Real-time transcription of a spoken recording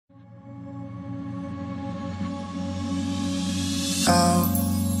out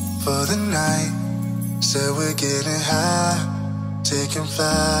for the night. Said we're getting high, taking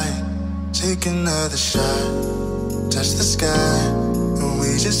flight, take another shot, touch the sky, and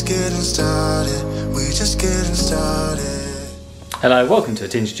we just getting started, we just getting started. Hello, welcome to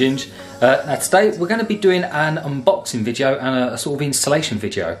Tinge Ginge. Now today we're going to be doing an unboxing video and a sort of installation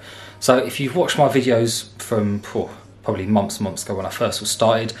video. So if you've watched my videos from probably months ago when I first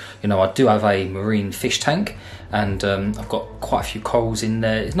started, you know I do have a marine fish tank, and I've got quite a few corals in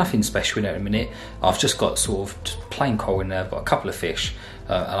there. There's nothing special in there in a minute. I've just got sort of just plain coral in there. I've got a couple of fish,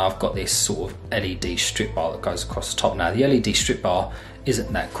 and I've got this sort of LED strip bar that goes across the top. Now the LED strip bar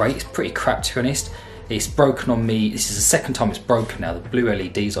isn't that great, it's pretty crap to be honest. It's broken on me. This is the second time it's broken now. The blue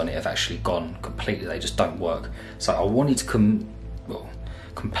LEDs on it have actually gone completely, they just don't work. So I wanted to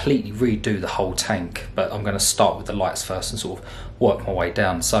completely redo the whole tank, but I'm going to start with the lights first and sort of work my way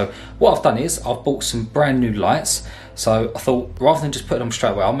down. So what I've done is I've bought some brand new lights. So I thought rather than just put them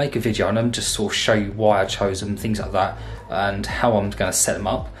straight away, I'll make a video and then just sort of show you why I chose them, things like that, and how I'm going to set them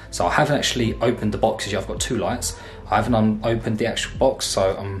up. So I haven't actually opened the boxes yet. I've got two lights. I haven't opened the actual box,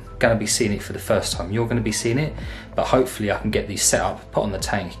 so I'm going to be seeing it for the first time. You're going to be seeing it, but hopefully I can get these set up, put on the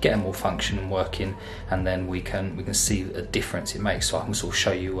tank, get them all functioning and working, and then we can see a difference it makes. So I can sort of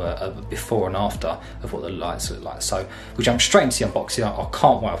show you a before and after of what the lights look like. So we jump straight into the unboxing. I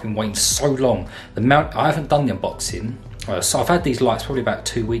can't wait. I've been waiting so long. I haven't done the unboxing. So I've had these lights probably about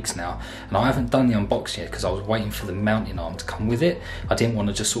 2 weeks now, and I haven't done the unboxing yet because I was waiting for the mounting arm to come with it. I didn't want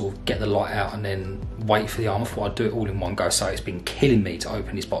to just sort of get the light out and then wait for the arm. I thought I'd do it all in one go, so it's been killing me to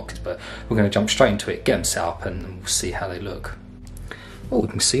open these boxes, but we're going to jump straight into it, get them set up, and we'll see how they look. Oh, you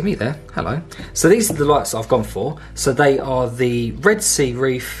can see me there, hello. So these are the lights that I've gone for. So they are the Red Sea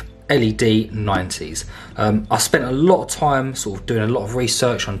Reefer LED 90s. I spent a lot of time sort of doing a lot of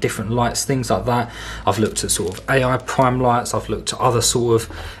research on different lights, things like that. I've looked at sort of AI prime lights, I've looked at other sort of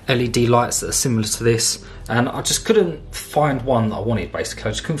LED lights that are similar to this, and I just couldn't find one that I wanted basically.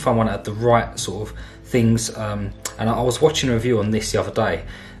 I just couldn't find one that had the right sort of things, and I was watching a review on this the other day,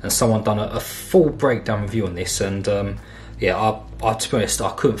 and someone done a full breakdown review on this, and yeah, to be honest, I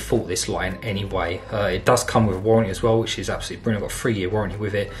couldn't fault this light in any way. It does come with a warranty as well, which is absolutely brilliant. I've got a 3-year warranty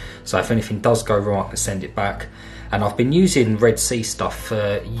with it, so if anything does go wrong, I can send it back. And I've been using Red Sea stuff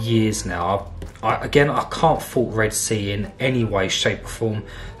for years now. Again, I can't fault Red Sea in any way, shape or form.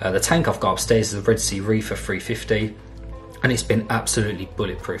 The tank I've got upstairs is a Red Sea Reefer 350, and it's been absolutely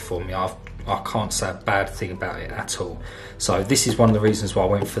bulletproof for me. I can't say a bad thing about it at all. So this is one of the reasons why I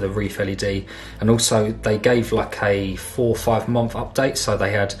went for the Reef LED, and also they gave like a 4 or 5 month update. So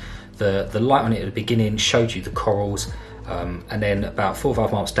they had the light on it at the beginning, showed you the corals, and then about 4 or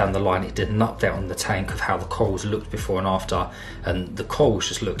 5 months down the line it did an update on the tank of how the corals looked before and after, and the corals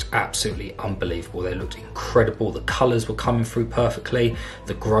just looked absolutely unbelievable. They looked incredible, the colours were coming through perfectly,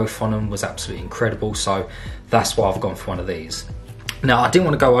 the growth on them was absolutely incredible. So that's why I've gone for one of these. Now, I didn't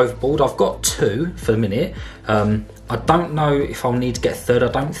want to go overboard. I've got 2 for the minute. I don't know if I'll need to get a 3rd.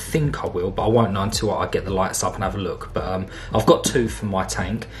 I don't think I will, but I won't know until I get the lights up and have a look. But I've got 2 for my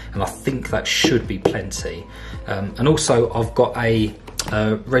tank, and I think that should be plenty. And also, I've got a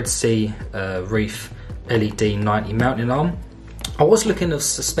Red Sea Reef LED 90 mounting arm. I was looking at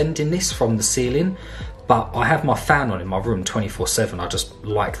suspending this from the ceiling, but I have my fan on in my room 24/7. I just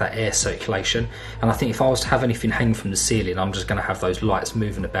like that air circulation, and I think if I was to have anything hanging from the ceiling, I'm just going to have those lights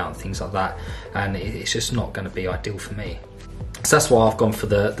moving about and things like that, and it's just not going to be ideal for me. So that's why I've gone for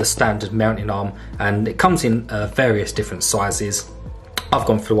the standard mounting arm, and it comes in various different sizes. I've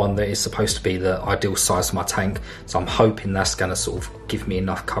gone for the one that is supposed to be the ideal size for my tank, so I'm hoping that's going to sort of give me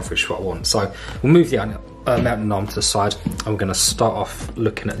enough coverage for what I want. So we'll move the mounting arm to the side, and we're going to start off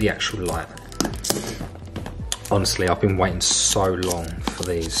looking at the actual light. Honestly, I've been waiting so long for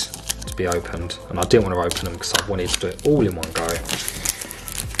these to be opened, and I didn't want to open them because I wanted to do it all in one go.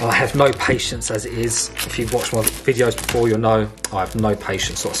 I have no patience as it is. If you've watched my videos before, you'll know I have no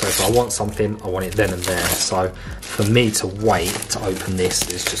patience whatsoever. If I want something, I want it then and there. So for me to wait to open this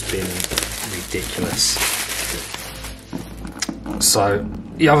has just been ridiculous. So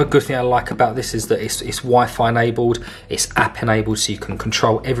the other good thing I like about this is that it's Wi-Fi enabled, it's app enabled, so you can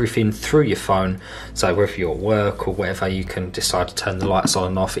control everything through your phone. So whether you're at work or whatever, you can decide to turn the lights on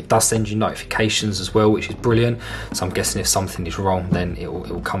and off. It does send you notifications as well, which is brilliant. So I'm guessing if something is wrong, then it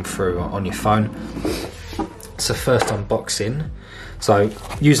will come through on your phone. So first unboxing. So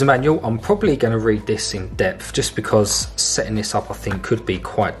user manual, I'm probably going to read this in depth just because setting this up I think could be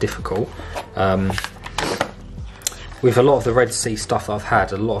quite difficult. With a lot of the Red Sea stuff I've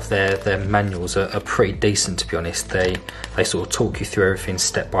had, a lot of their manuals are pretty decent, to be honest. They sort of talk you through everything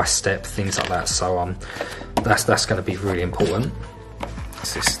step by step, things like that. So that's going to be really important.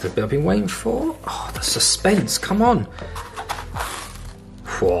 So this is the bit I've been waiting for. Oh, the suspense, come on.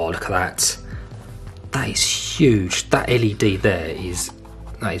 Whoa, look at that. That is huge. That LED there is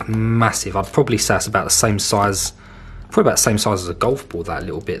massive. I'd probably say it's about the same size, probably about the same size as a golf ball, that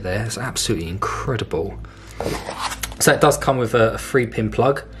little bit there. It's absolutely incredible. So it does come with a 3-pin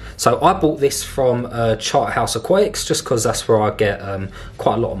plug. So I bought this from Charterhouse Aquatics just because that's where I get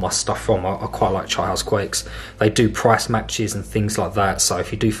quite a lot of my stuff from. I quite like Charterhouse Aquatics. They do price matches and things like that. So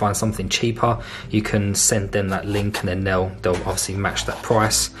if you do find something cheaper, you can send them that link and then they'll obviously match that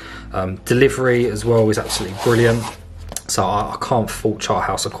price. Delivery as well is absolutely brilliant. So I can't fault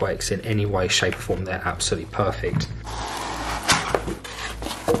Charterhouse Aquatics in any way, shape or form. They're absolutely perfect.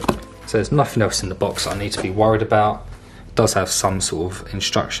 So there's nothing else in the box I need to be worried about. It does have some sort of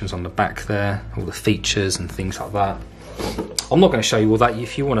instructions on the back there, all the features and things like that. I'm not going to show you all that.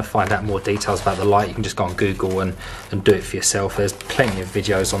 If you want to find out more details about the light, you can just go on Google and do it for yourself. There's plenty of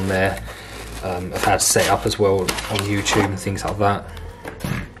videos on there of how to set it up as well on YouTube and things like that.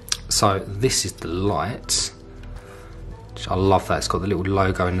 So this is the light. I love that. It's got the little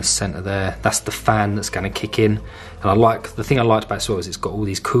logo in the center there. That's the fan that's going to kick in. And the thing I liked about it as well is it's got all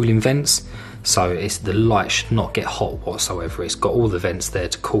these cooling vents. So the light should not get hot whatsoever. It's got all the vents there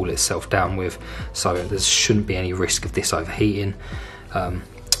to cool itself down with. So there shouldn't be any risk of this overheating.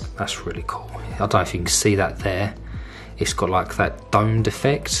 That's really cool. I don't know if you can see that there. It's got like that domed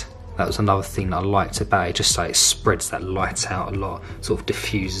effect. That was another thing that I liked about it. Just so it spreads that light out a lot, sort of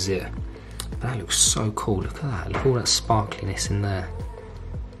diffuses it. That looks so cool. Look at that. Look at all that sparkliness in there.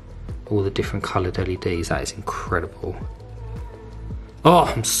 All the different coloured LEDs. That is incredible. Oh,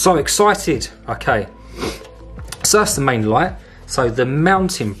 I'm so excited. Okay. So that's the main light. So the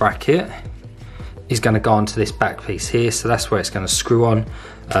mounting bracket is going to go onto this back piece here. So that's where it's going to screw on.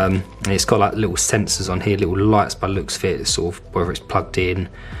 And it's got like little sensors on here, little lights by the looks of it. It's sort of whether it's plugged in,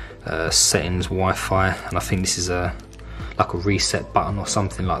 settings, Wi-Fi. And I think this is like a reset button or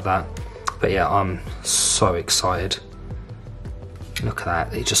something like that. But yeah, I'm so excited. Look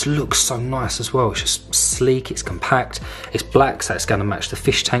at that, it just looks so nice as well. It's just sleek, it's compact, it's black, so it's going to match the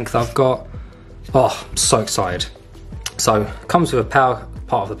fish tank that I've got. Oh, I'm so excited. So, it comes with a part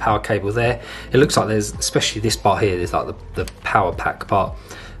of the power cable there. It looks like there's, especially this part here, there's like the power pack part.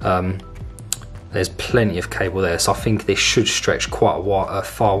 There's plenty of cable there, so I think this should stretch quite a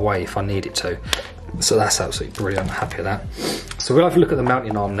far away if I need it to. So that's absolutely brilliant, I'm happy with that. So we'll have a look at the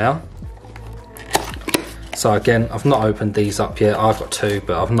mounting arm now. So again, I've not opened these up yet. I've got two,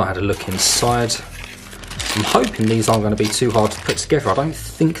 but I've not had a look inside. I'm hoping these aren't going to be too hard to put together. I don't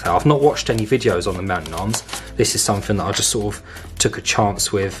think that. I've not watched any videos on the mounting arms. This is something that I just sort of took a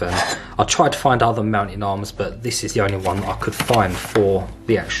chance with. And I tried to find other mounting arms, but this is the only one I could find for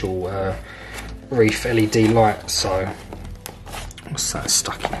the actual Reef LED light. So, what's that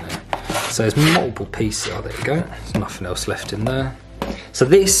stuck in there? So there's multiple pieces. Oh, there you go. There's nothing else left in there. So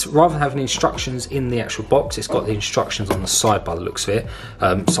this, rather than having instructions in the actual box, it's got the instructions on the side by the looks of it.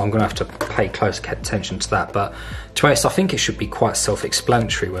 So I'm going to have to pay close attention to that. But to be honest, I think it should be quite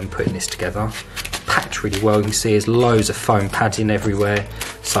self-explanatory when putting this together. It's packed really well. You can see there's loads of foam padding everywhere,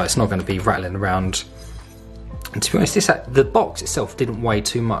 so it's not going to be rattling around. And to be honest, the box itself didn't weigh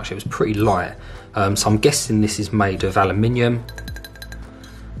too much. It was pretty light. So I'm guessing this is made of aluminium.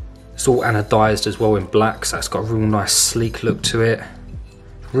 It's all anodized as well in black, so it's got a real nice sleek look to it.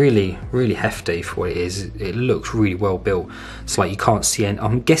 Really, really hefty for what it is. It looks really well built. It's like you can't see any.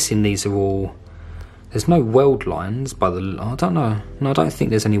 I'm guessing these are all. There's no weld lines by the. I don't know. No, I don't think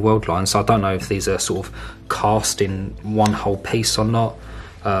there's any weld lines. So I don't know if these are sort of cast in one whole piece or not.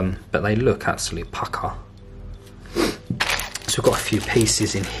 But they look absolutely pucker. So we've got a few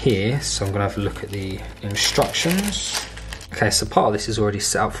pieces in here. So I'm going to have a look at the instructions. Okay, so part of this is already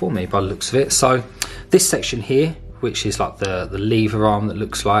set up for me by the looks of it. So this section here, which is like the lever arm that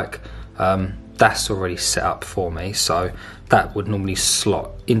looks like, that's already set up for me. So that would normally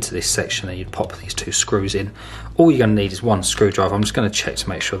slot into this section and you'd pop these two screws in. All you're going to need is one screwdriver. I'm just going to check to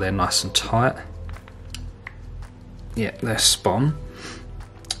make sure they're nice and tight. Yeah, they're spot on.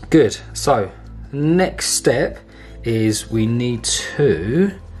 Good. So next step is we need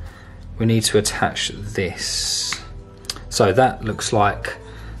to attach this. So that looks like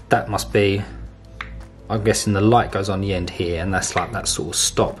that must be, I'm guessing the light goes on the end here, and that's like that sort of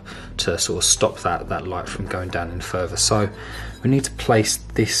stop to sort of stop that light from going down any further. So we need to place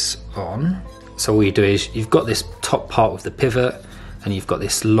this on. So all you do is you've got this top part with the pivot, and you've got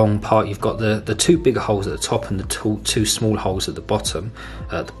this long part. You've got the two bigger holes at the top and the two small holes at the bottom.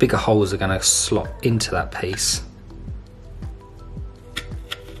 The bigger holes are going to slot into that piece.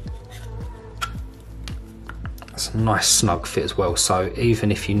 It's a nice snug fit as well, so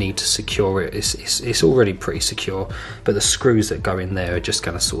even if you need to secure it, it's already pretty secure, but the screws that go in there are just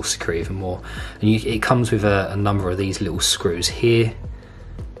going to sort of secure it even more. And it comes with a number of these little screws here.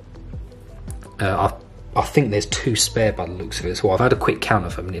 I think there's 2 spare by the looks of it as well. I've had a quick count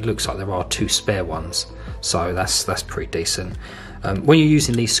of them and it looks like there are 2 spare ones, so that's pretty decent. When you're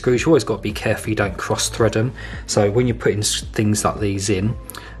using these screws, you always got to be careful you don't cross thread them. So when you're putting things like these in,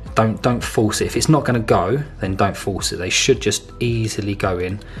 don't force it. If it's not going to go, then don't force it. They should just easily go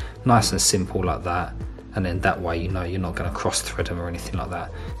in, nice and simple like that, and then that way you know you're not going to cross thread them or anything like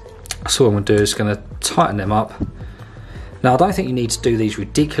that. So what I'm going to do is going to tighten them up. Now I don't think you need to do these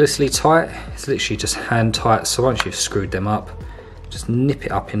ridiculously tight, it's literally just hand tight, so once you've screwed them up, just nip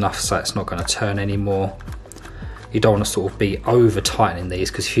it up enough so it's not going to turn anymore. You don't want to sort of be over tightening these,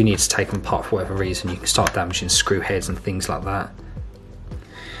 because if you need to take them apart for whatever reason, you can start damaging screw heads and things like that.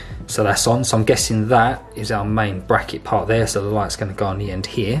 So that's on, so I'm guessing that is our main bracket part there, so the light's going to go on the end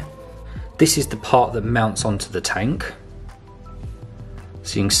here. This is the part that mounts onto the tank.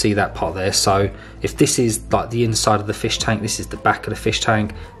 So you can see that part there. So if this is like the inside of the fish tank, this is the back of the fish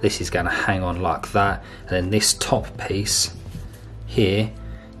tank, this is going to hang on like that, and then this top piece here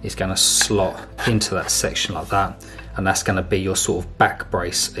is going to slot into that section like that, and that's going to be your sort of back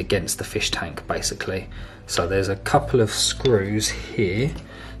brace against the fish tank basically. So there's a couple of screws here,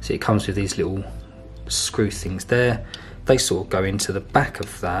 so it comes with these little screw things there. They sort of go into the back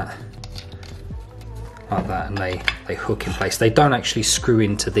of that like that, and they hook in place. They don't actually screw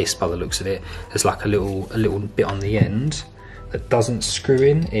into this by the looks of it. There's like a little bit on the end that doesn't screw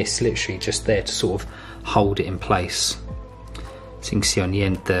in. It's literally just there to sort of hold it in place. So you can see on the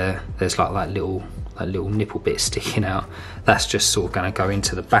end there, there's like that little nipple bit sticking out. That's just sort of going to go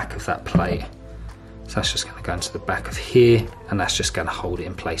into the back of that plate. So that's just going to go into the back of here, and that's just going to hold it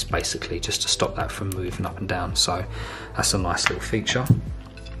in place basically, just to stop that from moving up and down. So that's a nice little feature.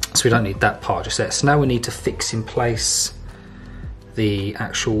 So we don't need that part just yet. So now we need to fix in place the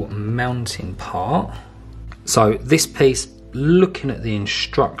actual mounting part. So this piece, looking at the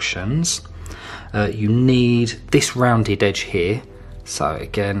instructions, you need this rounded edge here. So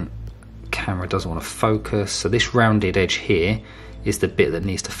again, camera doesn't want to focus. So this rounded edge here is the bit that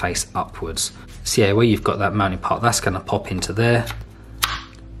needs to face upwards. So yeah, where you've got that mounting part, that's going to pop into there,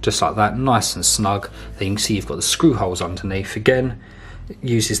 just like that, nice and snug. Then you can see you've got the screw holes underneath. Again, it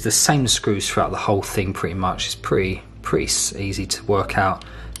uses the same screws throughout the whole thing pretty much. It's pretty easy to work out.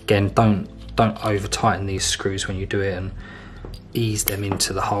 Again, don't over tighten these screws when you do it, and ease them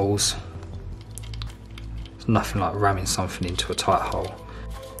into the holes. It's nothing like ramming something into a tight hole.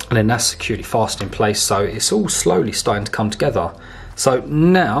 And then that's securely fastened in place, so it's all slowly starting to come together. So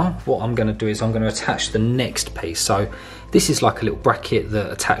now what I'm going to do is I'm going to attach the next piece. So this is like a little bracket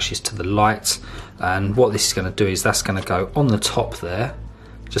that attaches to the light, and what this is going to do is that's going to go on the top there,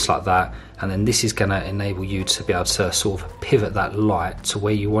 just like that, and then this is going to enable you to be able to sort of pivot that light to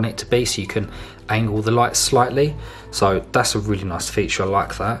where you want it to be, so you can angle the light slightly. So that's a really nice feature, I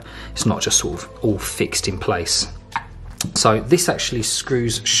like that. It's not just sort of all fixed in place. So this actually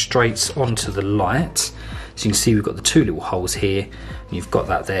screws straight onto the light. So you can see we've got the 2 little holes here, and you've got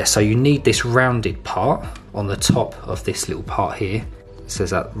that there. So you need this rounded part on the top of this little part here. So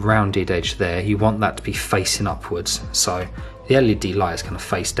there's that rounded edge there. You want that to be facing upwards. So the LED light is going to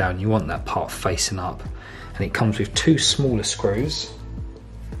face down. You want that part facing up. And it comes with 2 smaller screws.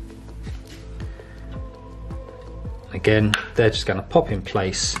 Again, they're just going to pop in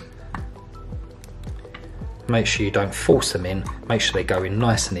place. Make sure you don't force them in. Make sure they go in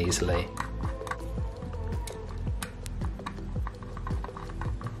nice and easily.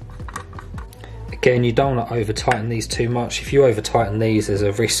 Again, you don't want to over tighten these too much. If you over tighten these, there's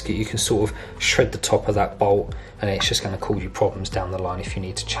a risk that you can sort of shred the top of that bolt, and it's just going to cause you problems down the line if you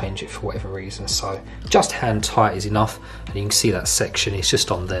need to change it for whatever reason. So just hand tight is enough, and you can see that section is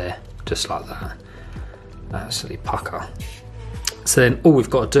just on there, just like that. Absolutely pucker. So then all we've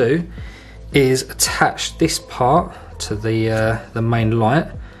got to do is attach this part to the main light,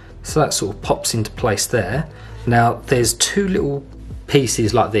 so that sort of pops into place there. Now there's 2 little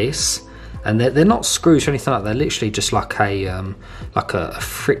pieces like this, and they're not screws or anything like that. They're literally just like a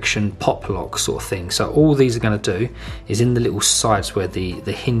friction pop lock sort of thing. So all these are going to do is in the little sides where the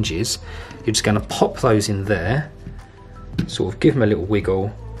hinge is, you're just going to pop those in there, sort of give them a little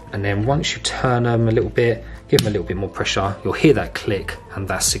wiggle, and then once you turn them a little bit, give them a little bit more pressure, you'll hear that click, and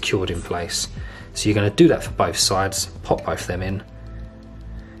that's secured in place. So you're going to do that for both sides, pop both of them in.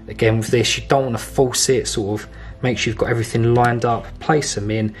 Again, with this, you don't want to force it, sort of make sure you've got everything lined up, place them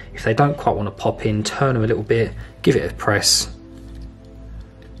in. If they don't quite want to pop in, turn them a little bit, give it a press.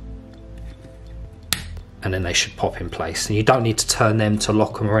 and then they should pop in place. And you don't need to turn them to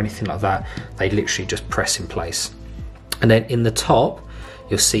lock them or anything like that. They literally just press in place. And then in the top,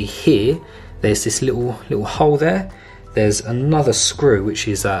 you'll see here, there's this little hole there. There's another screw, which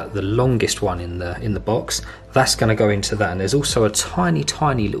is the longest one in the box. That's going to go into that. And there's also a tiny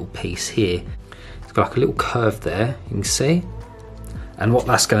little piece here. It's got like a little curve there, you can see. And what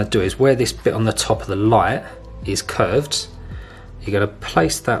that's going to do is, where this bit on the top of the light is curved, you're going to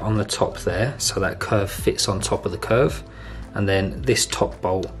place that on the top there, so that curve fits on top of the curve. And then this top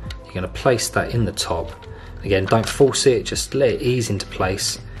bolt, you're going to place that in the top. Again, don't force it, just let it ease into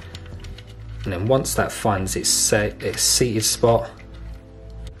place. And then once that finds its seated spot,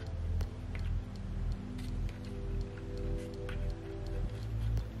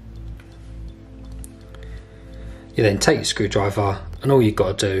 you then take your screwdriver, and all you've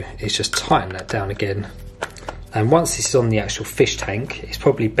got to do is just tighten that down again. And once this is on the actual fish tank, it's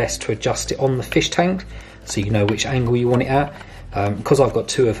probably best to adjust it on the fish tank so you know which angle you want it at. Because I've got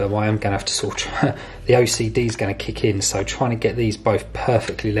two of them, I am going to have to sort of the OCD is going to kick in, so trying to get these both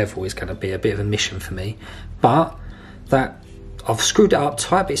perfectly level is going to be a bit of a mission for me. But that, I've screwed it up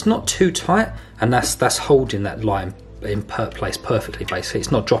tight, but it's not too tight, and that's holding that line in place perfectly. Basically,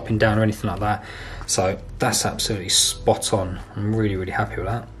 it's not dropping down or anything like that, so that's absolutely spot on. I'm really happy with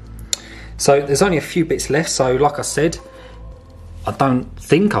that. So there's only a few bits left, so like I said, I don't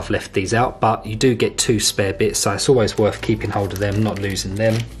think I've left these out, but you do get 2 spare bits, so it's always worth keeping hold of them, not losing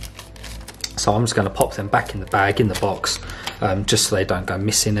them. So I'm just going to pop them back in the bag, in the box, just so they don't go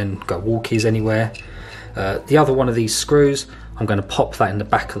missing and go walkies anywhere. The other one of these screws, I'm going to pop that in the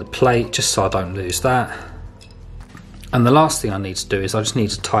back of the plate, just so I don't lose that. And the last thing I need to do is I just need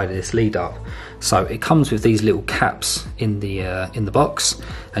to tidy this lead up. So it comes with these little caps in the box,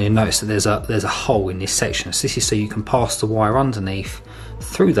 and you'll notice that there's a hole in this section. So this is so you can pass the wire underneath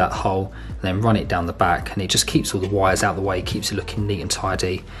through that hole and then run it down the back, and it just keeps all the wires out of the way, keeps it looking neat and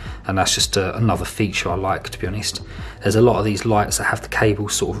tidy. And that's just another feature I like, to be honest. There's a lot of these lights that have the cable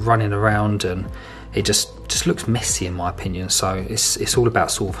sort of running around, and it just looks messy in my opinion. So it's all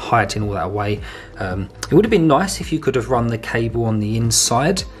about sort of hiding all that away. It would have been nice if you could have run the cable on the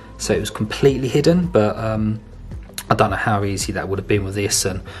inside so it was completely hidden, but I don't know how easy that would have been with this,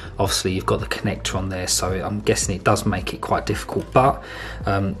 and obviously you've got the connector on there, so I'm guessing it does make it quite difficult. But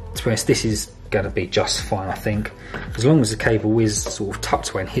to be honest, this is going to be just fine, I think. As long as the cable is sort of tucked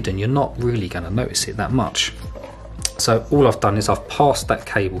away and hidden, you're not really going to notice it that much. So all I've done is I've passed that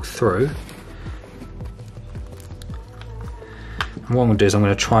cable through. And what I'm going to do is I'm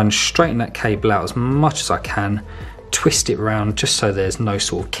going to try and straighten that cable out as much as I can, twist it around just so there's no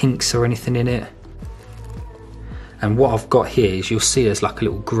sort of kinks or anything in it. And what I've got here is, you'll see there's like a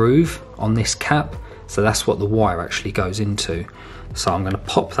little groove on this cap, so that's what the wire actually goes into. So I'm going to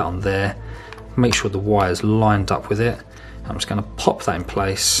pop that on there, make sure the wire's lined up with it. I'm just going to pop that in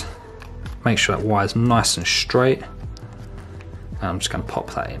place, make sure that wire's nice and straight, and I'm just going to pop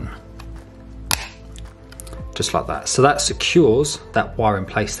that in. Just like that. So that secures that wire in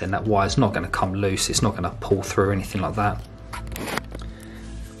place then. That wire's not going to come loose, it's not going to pull through or anything like that.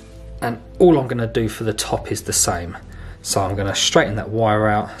 And all I'm going to do for the top is the same. So I'm going to straighten that wire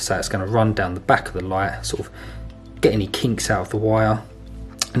out, so it's going to run down the back of the light, sort of get any kinks out of the wire.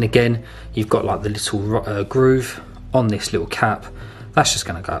 And again, you've got like the little groove on this little cap. That's just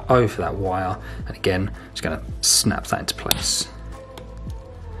going to go over that wire, and again, just going to snap that into place.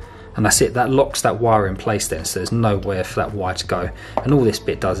 And that's it, that locks that wire in place then, so there's nowhere for that wire to go. And all this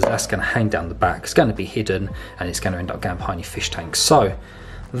bit does is that's going to hang down the back, it's going to be hidden, and it's going to end up going behind your fish tank. So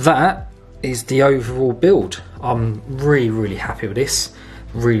that is the overall build. I'm really happy with this,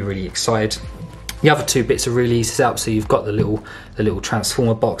 really excited. The other 2 bits are really easy to set up. So you've got the little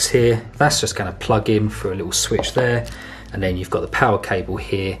transformer box here, that's just going to plug in through a little switch there, and then you've got the power cable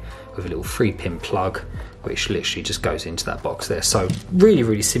here with a little 3-pin plug, which literally just goes into that box there. So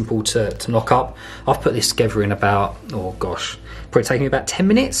really simple to knock up. I've put this together in about, oh gosh, probably taking me about 10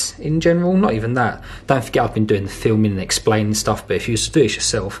 minutes in general, not even that. Don't forget I've been doing the filming and explaining stuff, but if you used to do it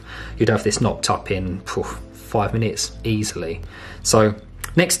yourself, you'd have this knocked up in 5 minutes easily. So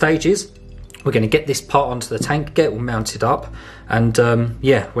next stage is, we're going to get this part onto the tank, get it all mounted up, and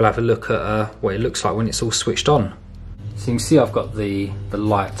yeah, we'll have a look at what it looks like when it's all switched on. So you can see I've got the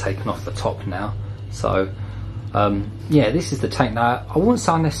light taken off the top now. So yeah, this is the tank. Now I wouldn't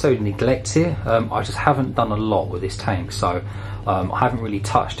say I necessarily neglect it, I just haven't done a lot with this tank. So I haven't really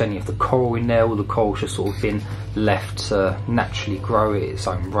touched any of the coral in there. All the coral's just sort of been left to naturally grow at its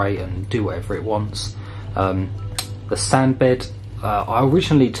own rate and do whatever it wants. The sand bed, I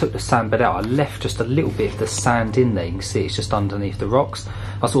originally took the sand bed out. I left just a little bit of the sand in there. You can see it's just underneath the rocks.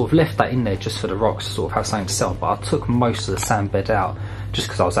 I sort of left that in there just for the rocks to sort of have something to sell, but I took most of the sand bed out just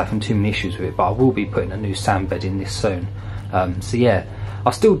because I was having too many issues with it. But I will be putting a new sand bed in this soon. So yeah,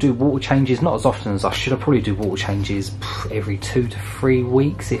 I still do water changes, not as often as I should. I probably do water changes every 2 to 3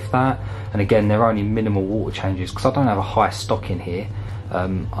 weeks, if that. And again, they're only minimal water changes because I don't have a high stock in here.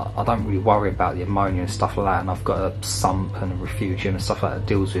 I don't really worry about the ammonia and stuff like that, and I've got a sump and a refugium and stuff like that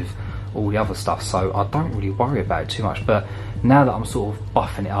deals with all the other stuff, so I don't really worry about it too much. But now that I'm sort of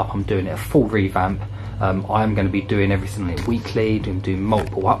buffing it up, I'm doing it a full revamp. I am going to be doing everything like weekly, doing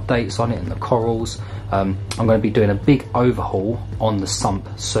multiple updates on it and the corals. I'm going to be doing a big overhaul on the sump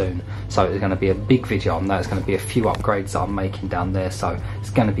soon, so there's going to be a big video on that. There's going to be a few upgrades that I'm making down there, so it's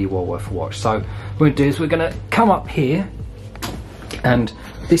going to be well worth a watch. So what we're going to do is we're going to come up here, and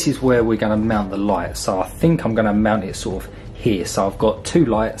this is where we're going to mount the light. So I think I'm going to mount it sort of here. So I've got 2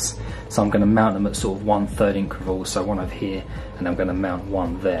 lights, so I'm going to mount them at sort of 1/3 intervals, so one over here and I'm going to mount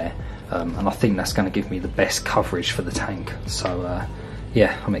one there, and I think that's going to give me the best coverage for the tank. So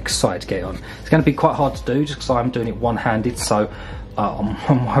yeah, I'm excited to get it on. It's going to be quite hard to do just because I'm doing it one-handed, so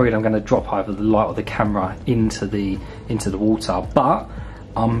I'm worried I'm going to drop either the light or the camera into the water, but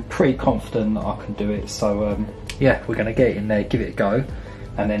I'm pretty confident that I can do it. So yeah, we're going to get it in there, give it a go,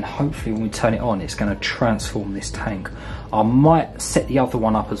 and then hopefully when we turn it on, it's going to transform this tank. I might set the other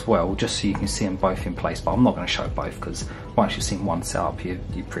one up as well, just so you can see them both in place, but I'm not going to show both because once you've seen one set up, you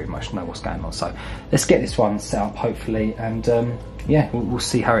pretty much know what's going on. So let's get this one set up hopefully, and yeah, we'll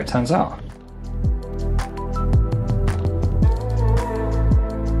see how it turns out.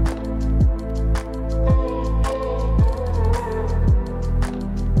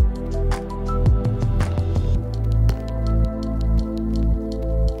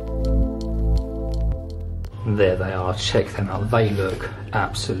 There they are, check them out. They look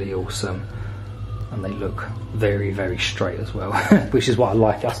absolutely awesome, and they look very, very straight as well, which is what I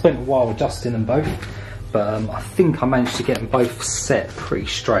like. I spent a while adjusting them both, but I think I managed to get them both set pretty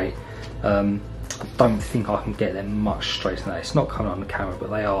straight. I don't think I can get them much straighter than that. It's not coming on the camera, but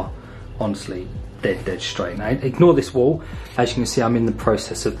they are honestly dead straight. Now ignore this wall. As you can see, I'm in the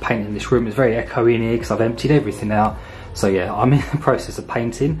process of painting this room. It's very echoey in here because I've emptied everything out. So yeah, I'm in the process of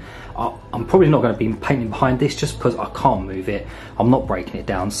painting. I'm probably not going to be painting behind this just because I can't move it. I'm not breaking it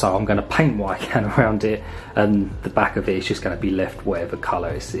down, so I'm going to paint what I can around it, and the back of it is just going to be left whatever colour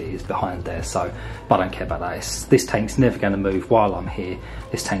it is behind there. So, but I don't care about that. This tank's never going to move while I'm here.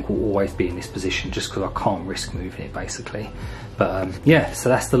 This tank will always be in this position just because I can't risk moving it basically. But yeah, so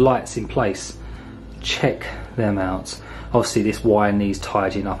that's the lights in place. Check them out. Obviously this wire needs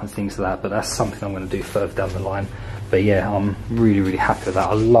tidying up and things like that, but that's something I'm going to do further down the line. But yeah, I'm really happy with that.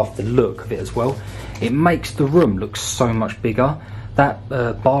 I love the look of it as well. It makes the room look so much bigger. That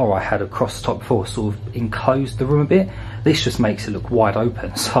bar I had across the top before sort of enclosed the room a bit. This just makes it look wide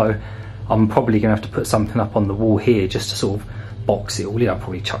open. So I'm probably going to have to put something up on the wall here just to sort of box it all in. I'll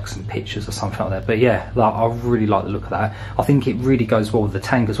probably chuck some pictures or something like that. But yeah, I really like the look of that. I think it really goes well with the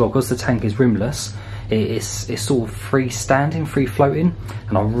tank as well, because the tank is rimless. It's sort of freestanding, free floating,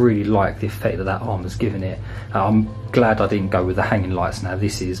 and I really like the effect that arm has given it. I'm glad I didn't go with the hanging lights now.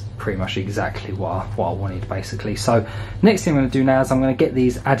 This is pretty much exactly what I wanted basically. So next thing I'm going to do now is I'm going to get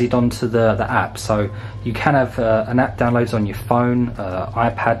these added onto the app. So you can have an app downloaded on your phone,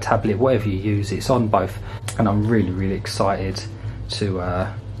 iPad, tablet, whatever you use. It's on both, and I'm really excited to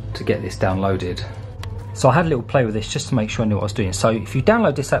get this downloaded. So I had a little play with this just to make sure I knew what I was doing. So if you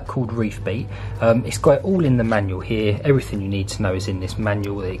download this app called ReefLED, it's got it all in the manual here. Everything you need to know is in this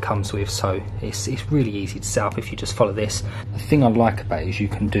manual that it comes with, so it's really easy to set up if you just follow this. The thing I like about it is you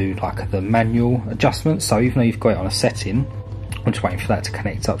can do like the manual adjustments. So even though you've got it on a setting, I'm just waiting for that to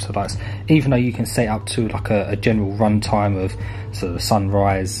connect up to the lights. Even though you can set up to like a general run time of sort of the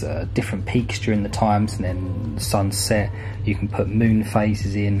sunrise, different peaks during the times, and then the sunset. You can put moon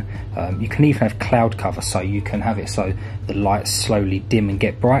phases in. You can even have cloud cover, so you can have it so the lights slowly dim and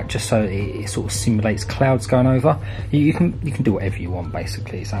get bright, just so it sort of simulates clouds going over. You can do whatever you want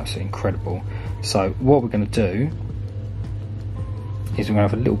basically. It's absolutely incredible. So what we're going to do is we're going to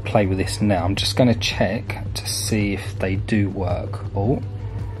have a little play with this now. I'm just going to check to see if they do work. Oh,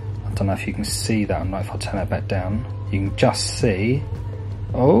 I don't know if you can see that or not. If I turn that back down, you can just see,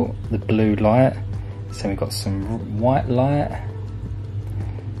 oh, the blue light. So we've got some white light,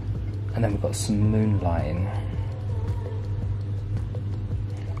 and then we've got some moonlighting.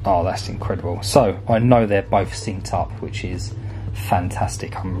 Oh, that's incredible. So I know they're both synced up, which is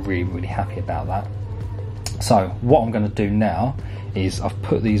fantastic. I'm really happy about that. So what I'm going to do now is I've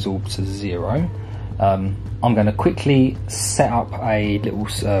put these all to 0. I'm going to quickly set up a little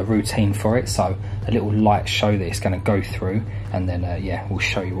routine for it, so a little light show that it's going to go through, and then yeah, we'll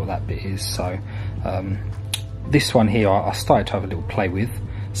show you what that bit is. So this one here I started to have a little play with,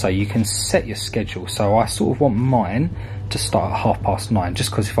 so you can set your schedule. So I sort of want mine to start at 9:30, just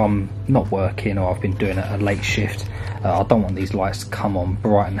because if I'm not working or I've been doing a late shift, I don't want these lights to come on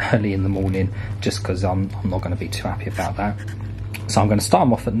bright and early in the morning, just because I'm not going to be too happy about that. So I'm going to start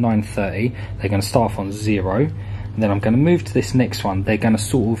them off at 9:30. They're going to start off on 0, and then I'm going to move to this next one. They're going to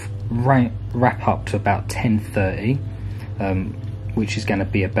sort of wrap up to about 10:30, which is going to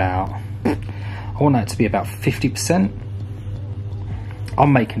be about, I want that to be about 50%.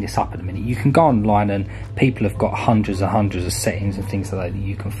 I'm making this up at the minute. You can go online and people have got hundreds and hundreds of settings and things like that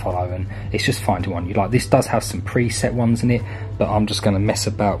you can follow, and it's just finding one you like. This does have some preset ones in it, but I'm just going to mess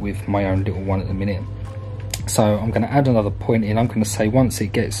about with my own little one at the minute. So I'm going to add another point in. I'm going to say once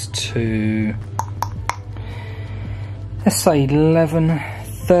it gets to, let's say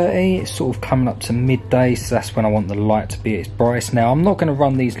 11:30, it's sort of coming up to midday, so that's when I want the light to be at its brightest. Now I'm not going to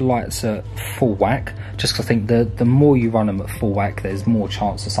run these lights at full whack, just because I think the more you run them at full whack, there's more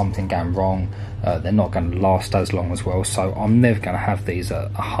chance of something going wrong. They're not going to last as long as well, so I'm never going to have these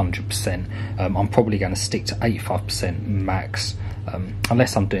at 100%. I'm probably going to stick to 85% max,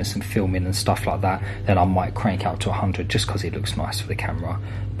 unless I'm doing some filming and stuff like that. Then I might crank out to 100 just because it looks nice for the camera,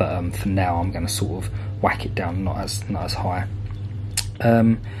 but for now I'm going to sort of whack it down, not as high.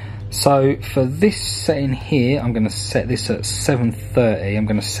 So for this setting here, I'm going to set this at 7:30. I'm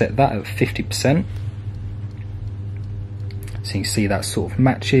going to set that at 50%. So you can see that sort of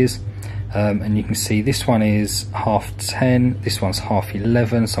matches, and you can see this one is 10:30, this one's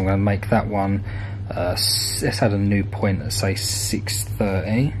 11:30, so I'm going to make that one, let's add a new point, let's say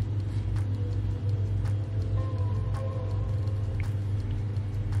 6:30.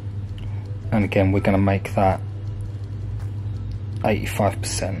 And again, we're going to make that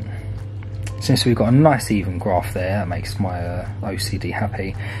 85%. Since we've got a nice even graph there, that makes my OCD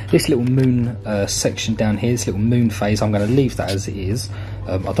happy. This little moon section down here, this little moon phase, I'm going to leave that as it is.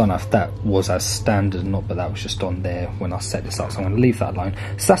 I don't know if that was as standard or not, but that was just on there when I set this up, so I'm going to leave that alone.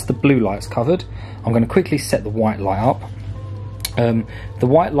 So that's the blue lights covered. I'm going to quickly set the white light up. The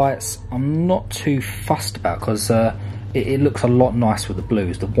white lights I'm not too fussed about, because it looks a lot nicer with the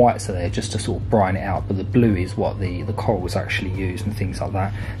blues. The whites are there just to sort of brighten it out, but the blue is what the corals actually use and things like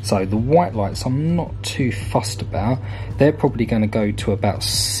that. So the white lights I'm not too fussed about. They're probably going to go to about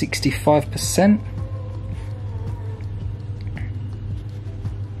 65%.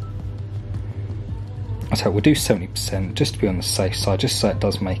 So we'll do 70% just to be on the safe side, just so it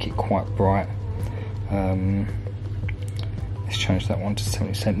does make it quite bright. Let's change that one to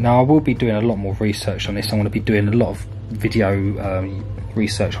 70%. Now I will be doing a lot more research on this. I'm going to be doing a lot of video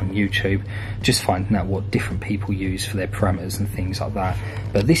research on YouTube, just finding out what different people use for their parameters and things like that.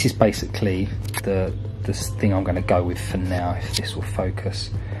 But this is basically the thing I'm going to go with for now, if this will focus.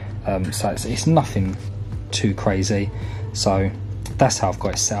 So it's nothing too crazy. So that's how I've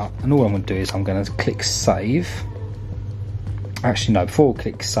got it set up, and all I'm going to do is I'm going to click save. Actually no, before I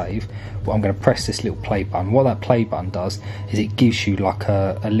click save, well, I'm going to press this little play button. What that play button does is it gives you like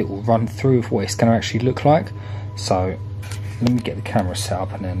a little run through of what it's going to actually look like. So let me get the camera set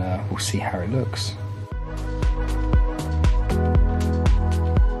up, and then we'll see how it looks.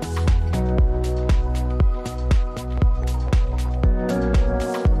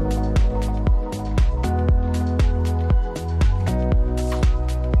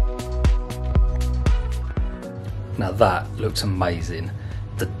 Now that looks amazing.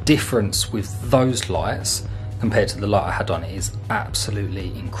 The difference with those lights compared to the light I had on it is absolutely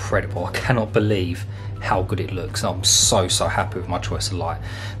incredible. I cannot believe how good it looks. I'm so happy with my choice of light.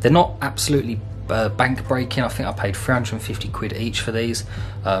 They're not absolutely bank breaking. I think I paid 350 quid each for these.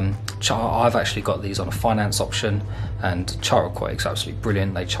 I've actually got these on a finance option, and Charter Aquatics are absolutely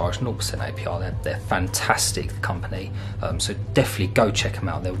brilliant. They charge 0% APR. They're fantastic, the company. So definitely go check them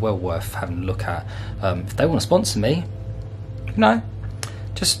out. They're well worth having a look at. If they want to sponsor me, you know,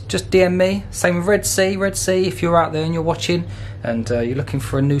 just DM me. Same with Red Sea. If you're out there and you're watching and you're looking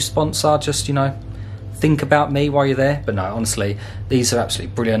for a new sponsor, just, you know, think about me while you're there. But no, honestly, these are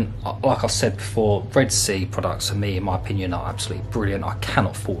absolutely brilliant. Like I said before, Red Sea products for me, in my opinion, are absolutely brilliant. I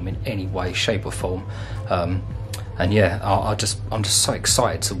cannot fault them in any way, shape or form. And yeah, I'm just so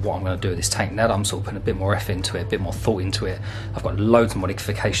excited to what I'm going to do with this tank. Now that I'm sort of putting a bit more effort into it, a bit more thought into it, I've got loads of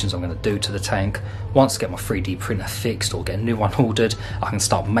modifications I'm going to do to the tank. Once I get my 3D printer fixed or get a new one ordered, I can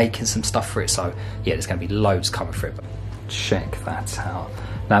start making some stuff for it. So yeah, there's going to be loads coming for it. But check that out.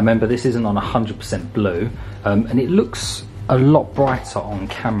 Now remember, this isn't on 100% blue, and it looks a lot brighter on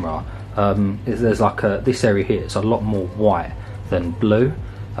camera there's like this area here, it's a lot more white than blue.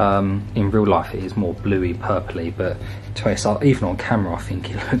 In real life it is more bluey purpley, but even on camera I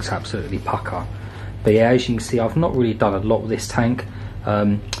think it looks absolutely pucker. But yeah, as you can see, I've not really done a lot with this tank.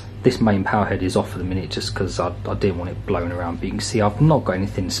 This main power head is off for the minute just because I didn't want it blowing around, but you can see I've not got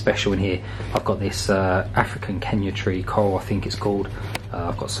anything special in here. I've got this African Kenya tree coral, I think it's called.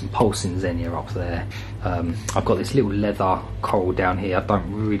 I've got some pulsing xenia up there. I've got this little leather coral down here. I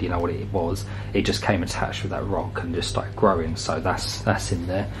don't really know what it was. It just came attached with that rock and just started growing, so that's in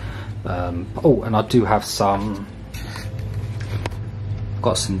there. Oh, and I do have some,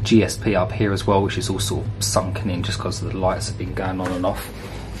 got some GSP up here as well, which is all sort of sunken in just because the lights have been going on and off.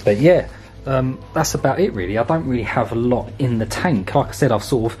 But yeah, that's about it really. I don't really have a lot in the tank. Like I said,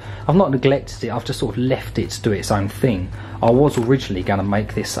 I've not neglected it, I've just sort of left it to do its own thing. I was originally going to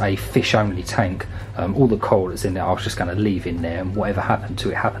make this a fish only tank. All the coral that's in there I was just going to leave in there, and whatever happened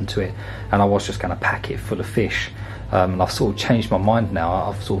to it, and I was just going to pack it full of fish. And I've sort of changed my mind now.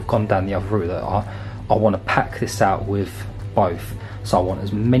 I've sort of gone down the other route that I want to pack this out with both. So I want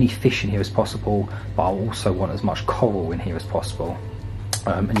as many fish in here as possible, but I also want as much coral in here as possible.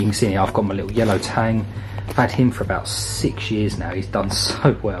 And you can see here I've got my little yellow tang. I've had him for about 6 years now. He's done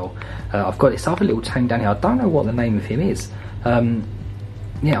so well. I've got this other little tang down here. I don't know what the name of him is.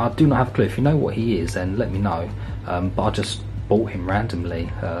 Yeah, I do not have a clue. If you know what he is, then let me know. But I just bought him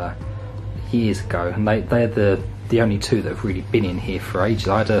randomly years ago, and they're the only two that have really been in here for ages.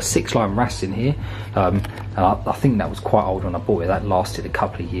 I had a 6-line wrasse in here, and I think that was quite old when I bought it. That lasted a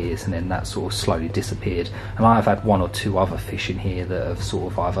couple of years, and then that sort of slowly disappeared. And I've had 1 or 2 other fish in here that have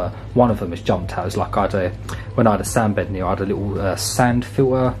sort of either, one of them has jumped out. It's like when I had a sand bed near, I had a little sand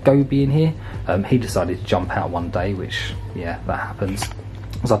filter goby in here. He decided to jump out one day, which, yeah, that happens,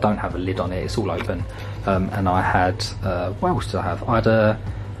 because I don't have a lid on it, it's all open. And I had, what else did I have?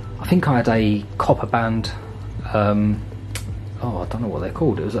 I think I had a copper band, oh, I don't know what they're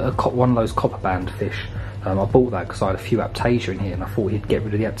called. It was one of those copper band fish. I bought that because I had a few aptasia in here, and I thought he'd get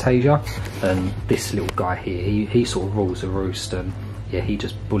rid of the aptasia. And this little guy here, he sort of rules the roost, and yeah, he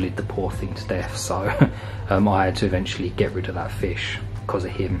just bullied the poor thing to death. So I had to eventually get rid of that fish because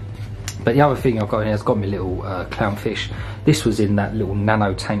of him. But the other thing I've got in here has got me little clownfish. This was in that little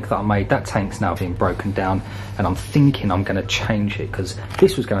nano tank that I made. That tank's now been broken down, and I'm thinking I'm going to change it, because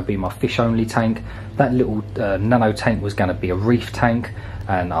this was going to be my fish only tank. That little nano tank was going to be a reef tank,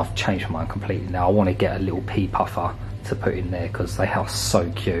 and I've changed my mind completely now. I want to get a little pea puffer to put in there because they are so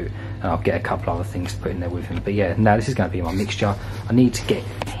cute, and I'll get a couple other things to put in there with him. But yeah, now this is going to be my mixture. I need to get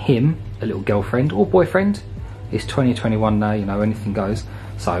him a little girlfriend or boyfriend. It's 2021 now, you know, anything goes.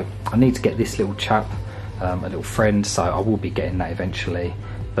 So I need to get this little chap a little friend, so I will be getting that eventually.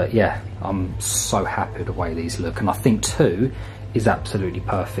 But yeah, I'm so happy with the way these look, and I think 2 is absolutely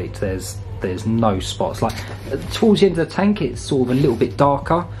perfect. There's no spots. Like towards the end of the tank it's sort of a little bit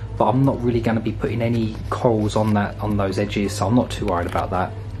darker, but I'm not really going to be putting any corals on those edges, so I'm not too worried about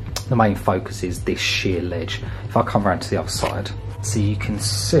that. The main focus is this sheer ledge. If I come around to the other side, so you can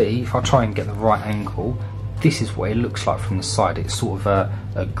see, if I try and get the right angle, this is what it looks like from the side. It's sort of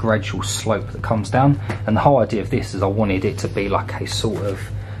a gradual slope that comes down, and the whole idea of this is I wanted it to be like a sort of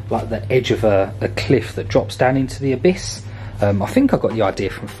like the edge of a cliff that drops down into the abyss. I think I got the idea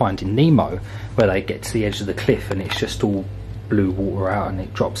from Finding Nemo, where they get to the edge of the cliff and it's just all blue water out and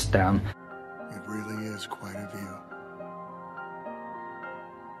it drops down. It really is quite a view.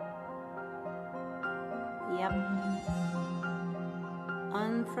 Yep.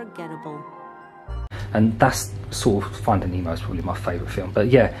 Unforgettable. And that's sort of, Finding Nemo is probably my favourite film. But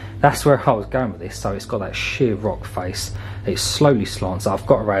yeah, that's where I was going with this. So it's got that sheer rock face. It slowly slants. I've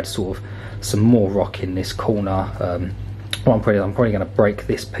got to add sort of some more rock in this corner. What I'm probably going to break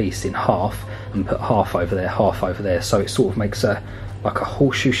this piece in half and put half over there. So it sort of makes like a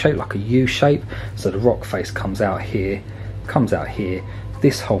horseshoe shape, like a U shape. So the rock face comes out here.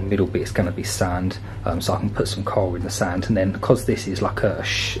 This whole middle bit is going to be sand, so I can put some coral in the sand, and then because this is like a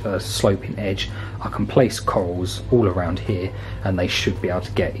sloping edge, I can place corals all around here, and they should be able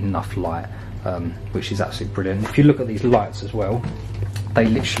to get enough light, which is absolutely brilliant. If you look at these lights as well, they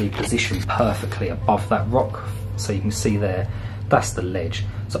literally position perfectly above that rock, so you can see there, that's the ledge.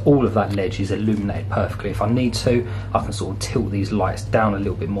 So all of that ledge is illuminated perfectly. If I need to, I can sort of tilt these lights down a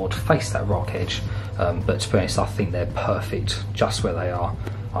little bit more to face that rock edge. But to be honest, I think they're perfect just where they are.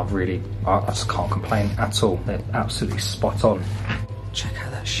 I just can't complain at all. They're absolutely spot on. Check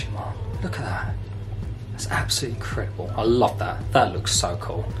out that shimmer. Look at that. That's absolutely incredible. I love that. That looks so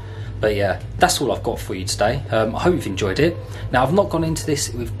cool. But yeah, that's all I've got for you today. I hope you've enjoyed it. Now, I've not gone into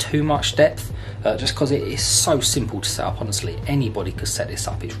this with too much depth, just because it is so simple to set up. Honestly, anybody could set this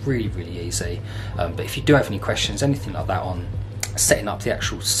up. It's really, really easy. But if you do have any questions, anything like that on setting up the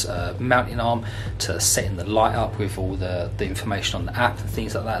actual mounting arm, to setting the light up with all the information on the app and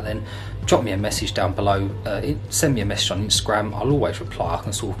things like that, then drop me a message down below, send me a message on Instagram. I'll always reply. I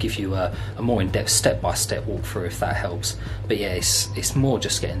can sort of give you a more in-depth step-by-step walkthrough if that helps. But yeah, it's more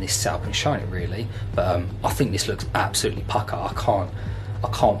just getting this set up and showing it really. But I think this looks absolutely pucker. I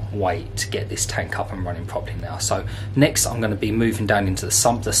can't wait to get this tank up and running properly now. So next I'm going to be moving down into the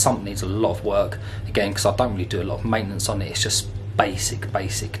sump. The sump needs a lot of work, again, because I don't really do a lot of maintenance on it. It's just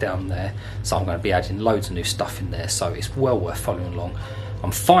basic down there. So I'm going to be adding loads of new stuff in there, so it's well worth following along.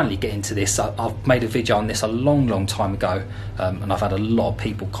 I'm finally getting to this. I've made a video on this a long time ago, and I've had a lot of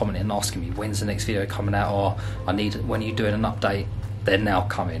people commenting and asking me when's the next video coming out, or when are you doing an update. They're now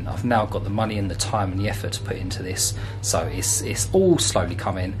coming. I've now got the money and the time and the effort to put into this, so it's all slowly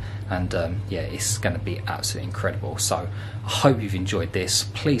coming, and yeah, it's going to be absolutely incredible. So I hope you've enjoyed this.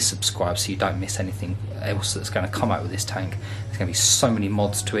 Please subscribe so you don't miss anything else that's going to come out with this tank. There's going to be so many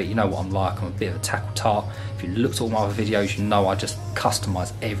mods to it. You know what I'm like. I'm a bit of a tackle tart. If you looked at all my other videos, you know I just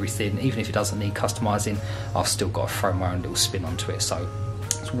customise everything. Even if it doesn't need customising, I've still got to throw my own little spin onto it. So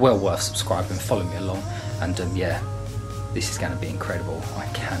it's well worth subscribing, follow me along, and yeah, this is going to be incredible. I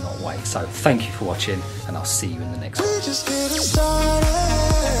cannot wait. So thank you for watching, and I'll see you in the next one. We're just getting started.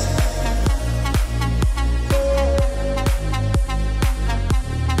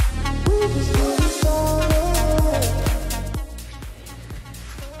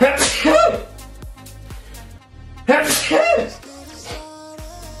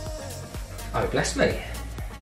 Oh, bless me.